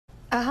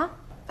Uh-huh.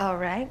 All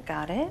right,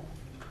 got it.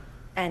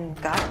 And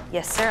got it.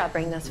 Yes, sir, I'll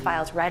bring those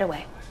files right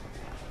away.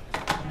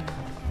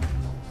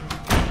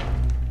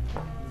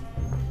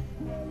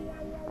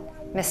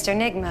 Mr.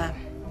 Nygma.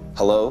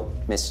 Hello,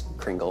 Miss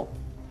Kringle.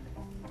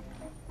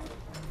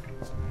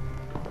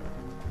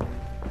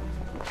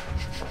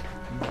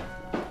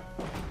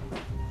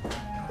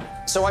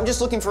 So I'm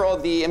just looking for all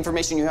the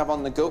information you have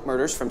on the goat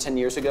murders from 10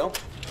 years ago.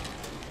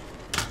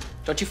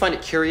 Don't you find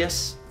it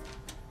curious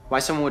why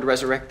someone would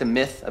resurrect the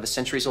myth of a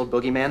centuries-old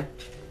boogeyman?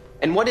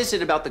 And what is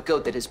it about the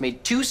goat that has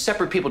made two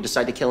separate people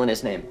decide to kill in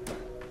his name?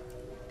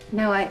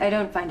 No, I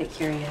don't find it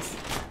curious.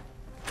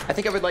 I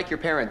think I would like your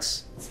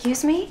parents.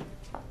 Excuse me?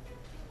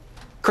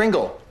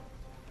 Kringle.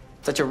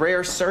 Such a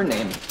rare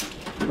surname.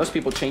 Most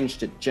people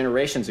changed it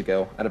generations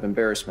ago out of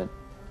embarrassment.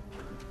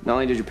 Not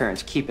only did your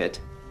parents keep it,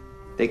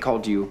 they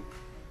called you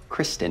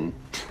Kristen.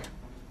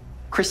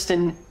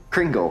 Kristen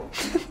Kringle.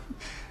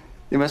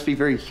 They must be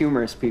very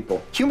humorous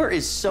people. Humor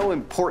is so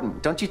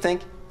important, don't you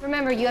think?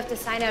 Remember, you have to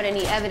sign out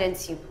any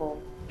evidence you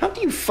pull. How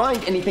do you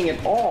find anything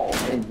at all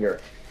in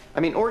here? I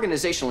mean,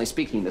 organizationally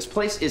speaking, this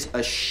place is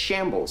a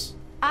shambles.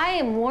 I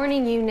am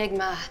warning you,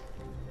 Nygma.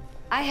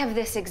 I have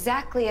this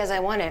exactly as I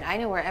want it. I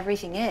know where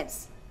everything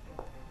is.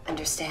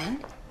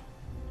 Understand?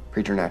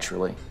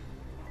 Preternaturally.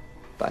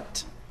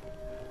 But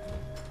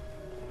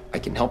I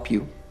can help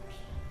you,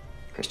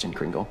 Kristen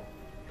Kringle.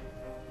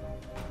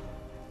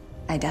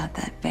 I doubt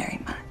that very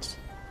much.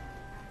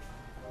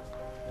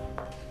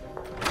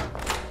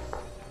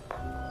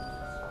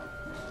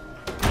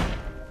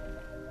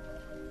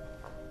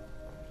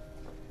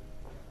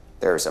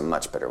 There's a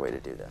much better way to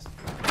do this.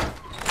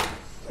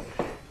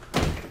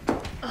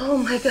 Oh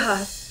my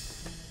God.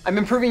 I'm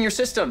improving your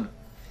system.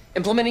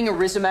 Implementing a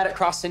rhizomatic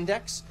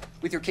cross-index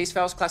with your case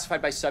files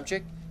classified by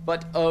subject,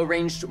 but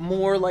arranged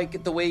more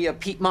like the way a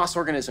peat moss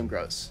organism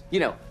grows.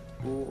 You know,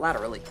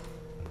 laterally.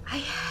 I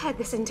had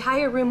this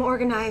entire room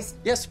organized.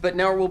 Yes, but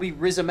now it will be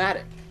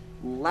rhizomatic,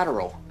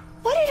 lateral.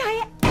 What did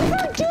I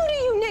ever do to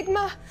you,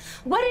 Nygma?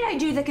 What did I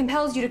do that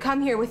compels you to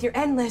come here with your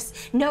endless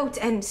notes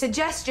and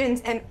suggestions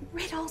and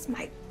riddles?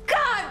 My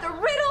God, the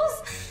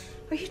riddles!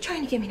 Are you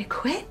trying to get me to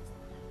quit?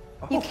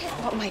 You can't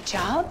want my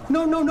job?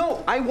 No, no,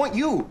 no. I want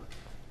you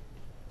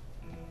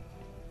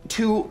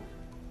to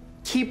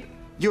keep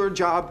your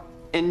job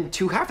and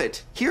to have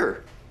it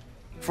here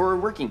for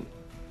working.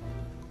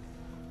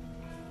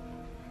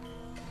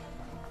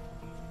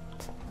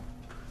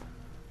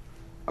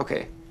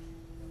 Okay.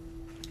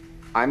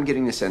 I'm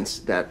getting the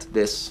sense that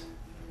this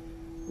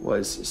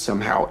was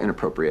somehow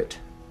inappropriate.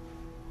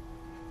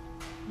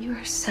 You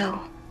are so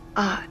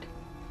odd.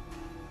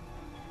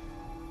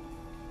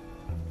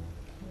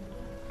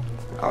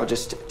 I'll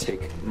just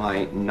take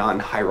my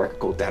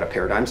non-hierarchical data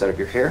paradigms out of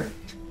your hair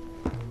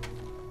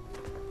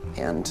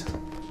and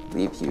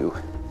leave you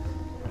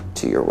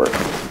to your work.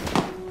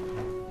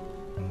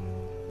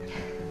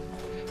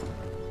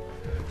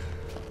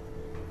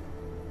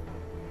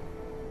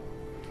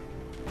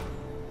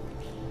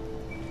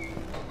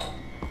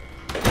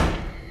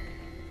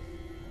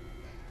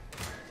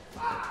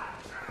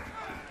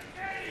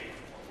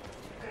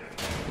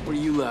 What are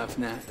you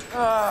laughing at?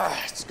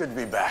 It's good to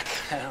be back.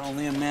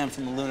 Only a man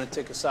from a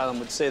lunatic asylum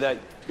would say that.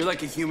 You're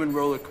like a human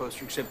roller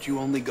coaster, except you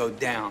only go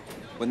down.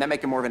 Wouldn't that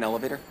make it more of an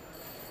elevator?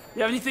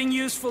 You have anything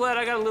useful, Ed?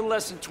 I got a little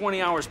less than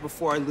 20 hours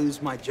before I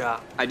lose my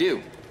job. I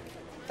do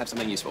have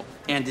something useful.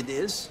 And it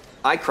is?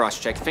 I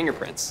cross-checked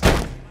fingerprints.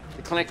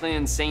 The clinically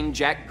insane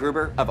Jack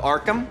Gruber of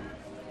Arkham,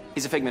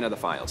 he's a figment of the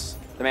files.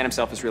 The man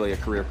himself is really a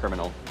career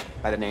criminal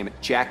by the name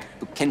Jack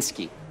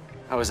Ukinski.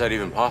 How is that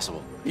even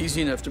possible?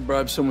 Easy enough to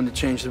bribe someone to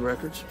change the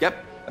records.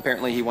 Yep,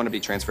 apparently he wanted to be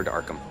transferred to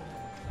Arkham.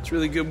 It's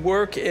really good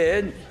work,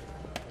 Ed.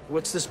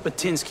 What's this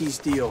Batinsky's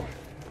deal?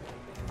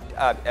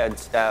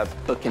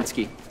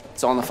 Ukinski.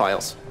 It's all in the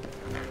files.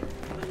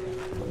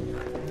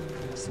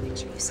 Just make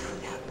sure you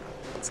sign out.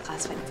 It's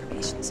classified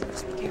information, so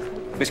just be careful.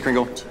 Miss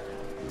Kringle.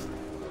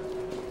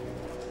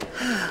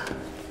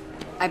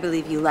 I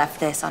believe you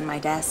left this on my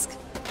desk.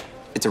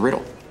 It's a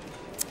riddle.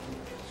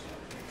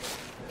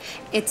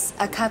 It's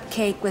a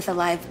cupcake with a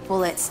live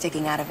bullet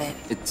sticking out of it.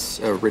 It's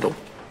a riddle.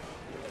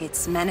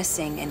 It's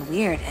menacing and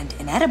weird and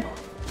inedible.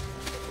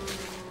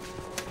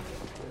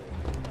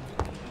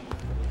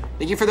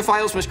 Thank you for the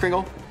files, Miss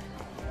Kringle.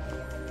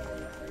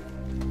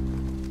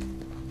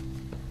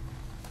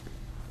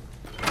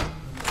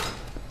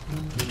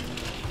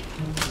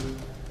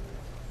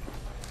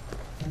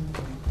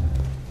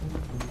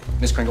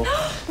 Miss Kringle.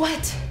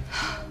 What?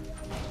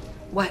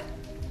 What?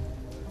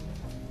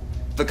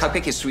 The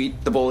cupcake is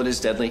sweet, the bullet is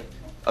deadly.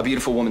 A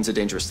beautiful woman's a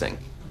dangerous thing.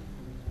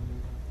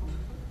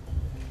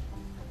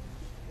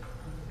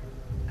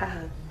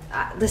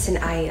 Listen,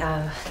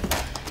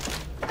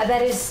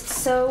 that is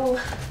so...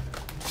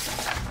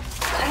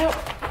 I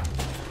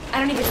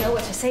don't even know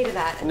what to say to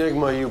that.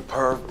 Nygma, you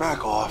perv,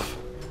 back off.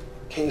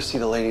 Can't you see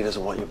the lady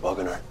doesn't want you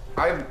bugging her?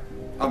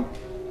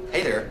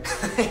 Hey there.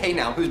 Hey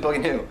now, who's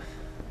bugging who?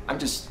 I'm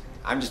just...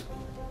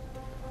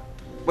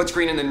 What's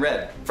green and then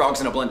red? Frogs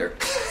in a blender.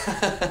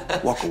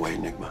 Walk away,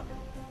 Nygma.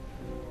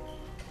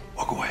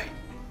 Walk away.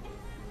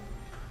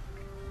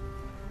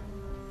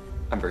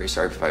 I'm very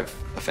sorry if I've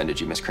offended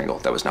you, Miss Kringle.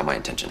 That was not my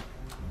intention.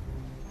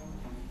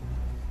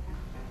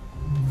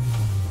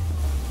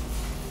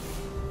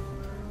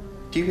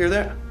 Do you hear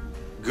that?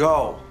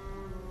 Go.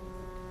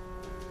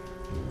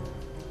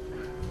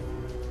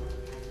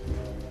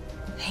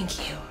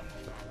 Thank you.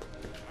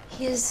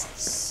 He is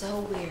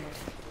so weird.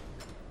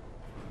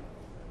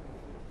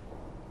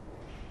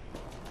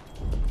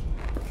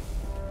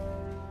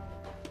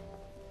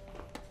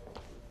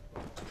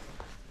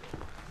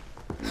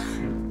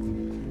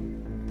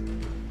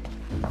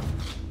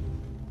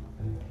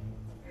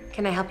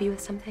 Can I help you with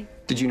something?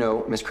 Did you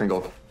know, Miss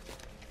Kringle,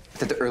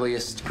 that the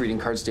earliest greeting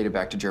cards dated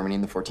back to Germany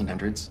in the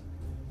 1400s?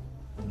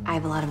 I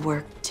have a lot of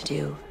work to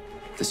do.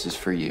 This is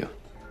for you.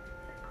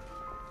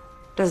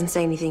 Doesn't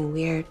say anything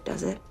weird,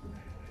 does it?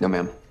 No,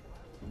 ma'am.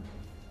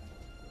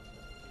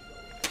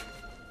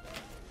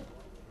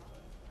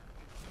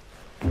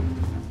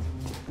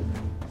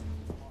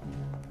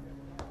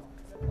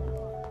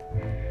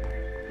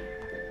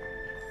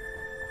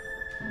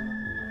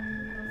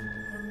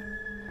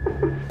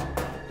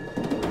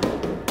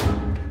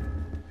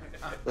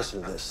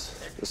 Listen to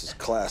this. This is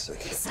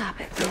classic. Stop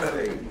it.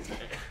 Hey,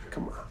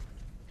 come on.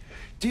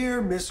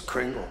 Dear Miss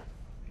Kringle,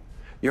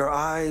 your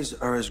eyes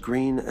are as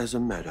green as a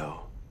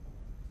meadow.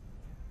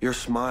 Your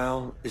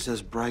smile is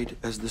as bright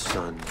as the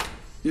sun.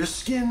 Your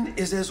skin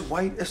is as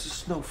white as a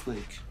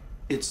snowflake.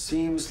 It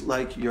seems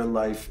like your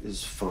life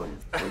is fun.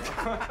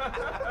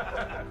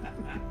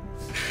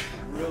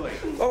 Really?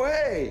 Oh,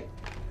 hey!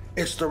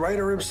 It's the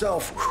writer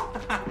himself.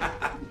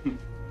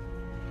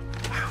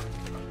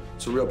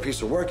 It's a real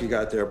piece of work you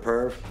got there,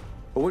 perv.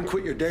 I wouldn't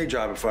quit your day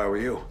job if I were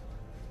you.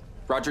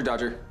 Roger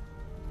Dodger.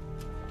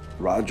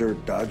 Roger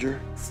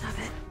Dodger? Stop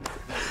it.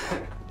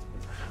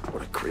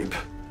 What a creep.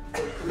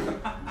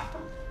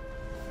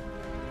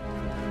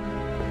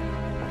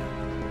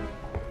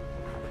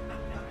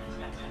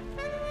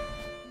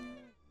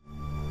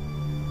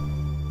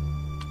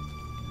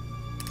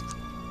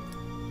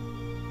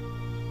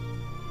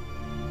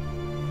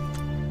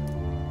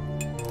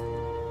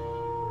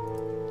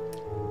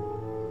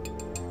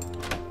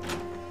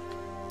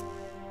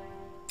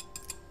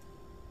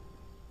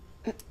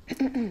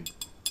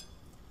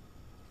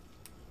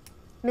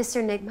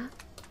 Mr. Nygma,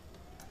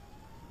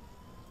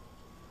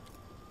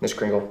 Miss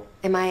Kringle.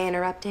 am I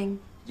interrupting?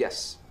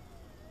 Yes.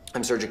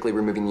 I'm surgically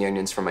removing the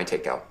onions from my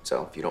takeout,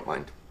 so if you don't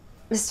mind.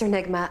 Mr.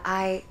 Nygma,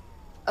 I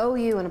owe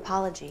you an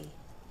apology.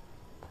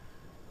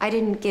 I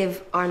didn't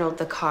give Arnold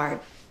the card.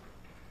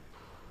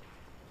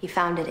 He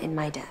found it in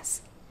my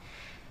desk.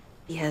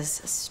 He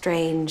has a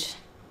strange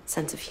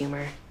sense of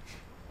humor.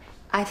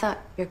 I thought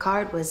your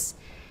card was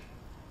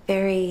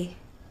very,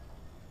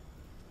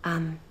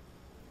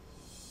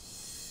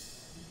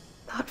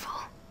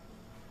 thoughtful,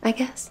 I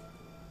guess.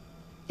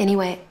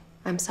 Anyway,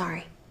 I'm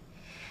sorry.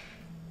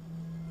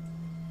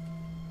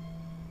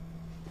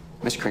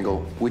 Miss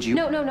Kringle, would you?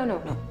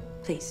 No.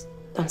 Please,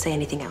 don't say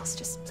anything else,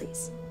 just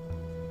please.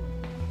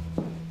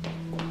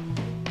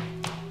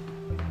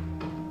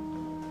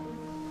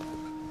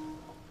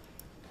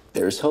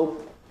 There's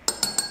hope.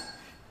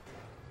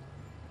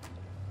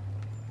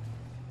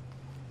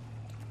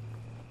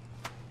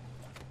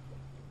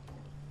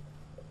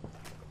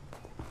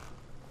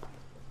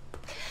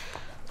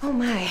 Oh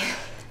my.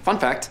 Fun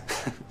fact.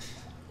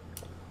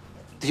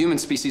 The human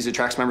species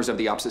attracts members of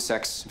the opposite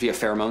sex via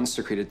pheromones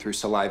secreted through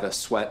saliva,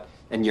 sweat,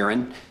 and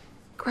urine.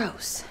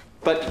 Gross.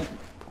 But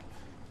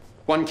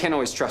one can't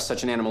always trust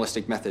such an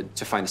animalistic method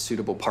to find a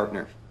suitable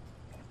partner.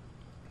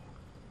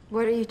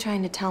 What are you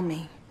trying to tell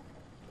me?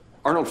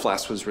 Arnold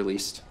Flass was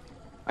released.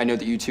 I know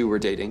that you two were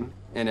dating,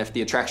 and if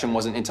the attraction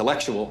wasn't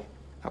intellectual,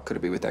 how could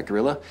it be with that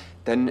gorilla?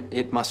 Then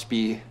it must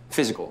be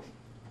physical.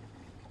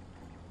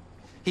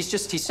 He's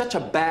such a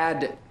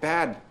bad.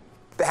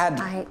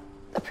 I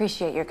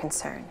appreciate your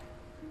concern,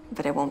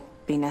 but it won't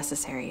be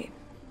necessary.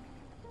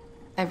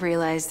 I've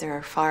realized there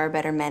are far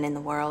better men in the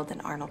world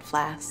than Arnold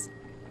Flass.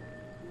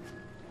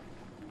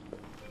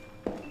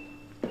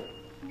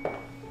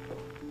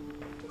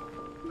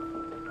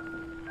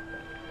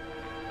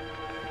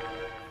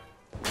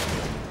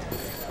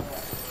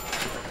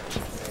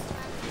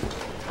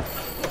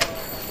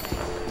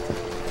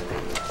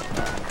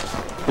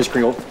 Miss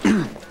Kringle.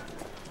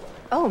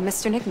 Oh,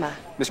 Mr. Nygma.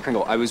 Miss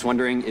Kringle, I was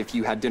wondering if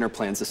you had dinner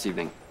plans this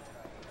evening.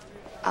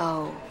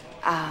 Oh,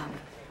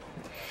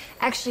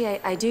 actually,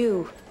 I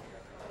do.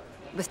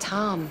 With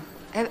Tom.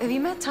 Have you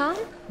met Tom?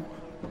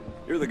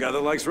 You're the guy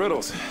that likes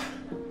riddles.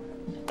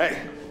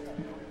 Hey,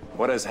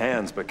 what has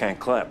hands but can't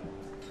clap?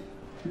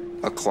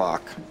 A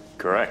clock.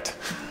 Correct.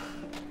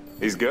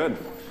 He's good.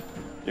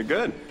 You're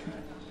good.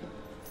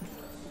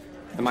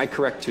 Am I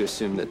correct to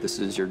assume that this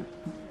is your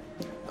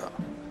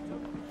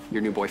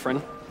new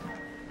boyfriend?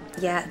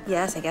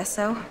 Yes, I guess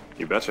so.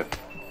 You betcha.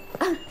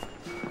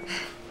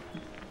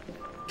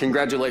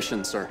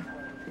 Congratulations, sir.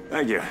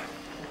 Thank you.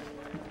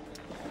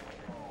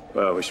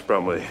 Well, we should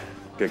probably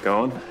get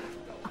going.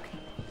 Okay.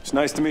 It's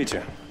nice to meet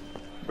you.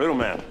 Riddle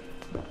man,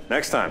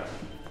 next time,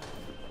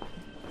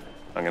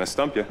 I'm gonna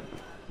stump you.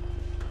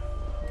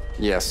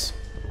 Yes,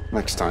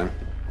 next time.